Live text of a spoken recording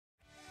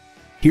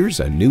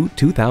Here's a new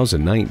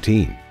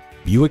 2019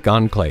 Buick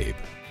Enclave.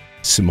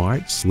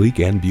 Smart, sleek,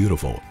 and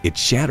beautiful, it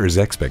shatters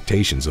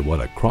expectations of what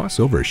a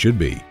crossover should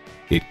be.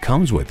 It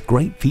comes with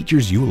great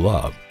features you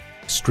love: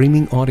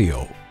 streaming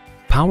audio,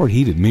 power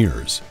heated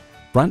mirrors,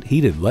 front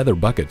heated leather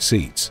bucket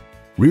seats,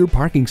 rear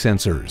parking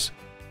sensors,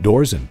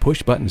 doors and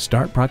push-button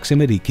start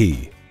proximity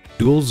key,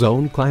 dual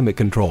zone climate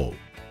control,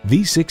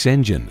 V6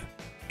 engine,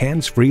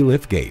 hands-free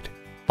liftgate,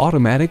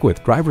 automatic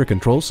with driver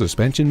control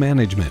suspension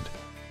management,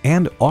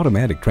 and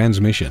automatic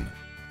transmission.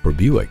 For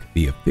Buick,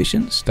 the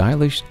efficient,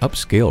 stylish,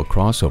 upscale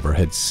crossover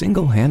had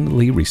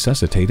single-handedly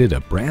resuscitated a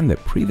brand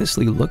that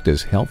previously looked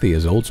as healthy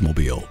as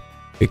Oldsmobile.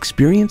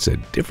 Experience a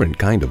different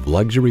kind of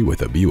luxury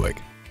with a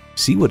Buick.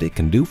 See what it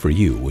can do for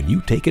you when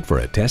you take it for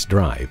a test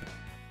drive.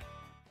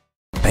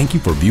 Thank you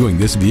for viewing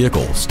this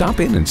vehicle. Stop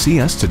in and see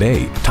us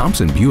today.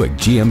 Thompson Buick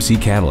GMC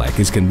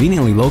Cadillac is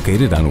conveniently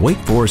located on Wake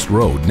Forest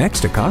Road next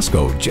to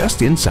Costco,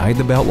 just inside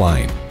the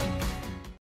Beltline.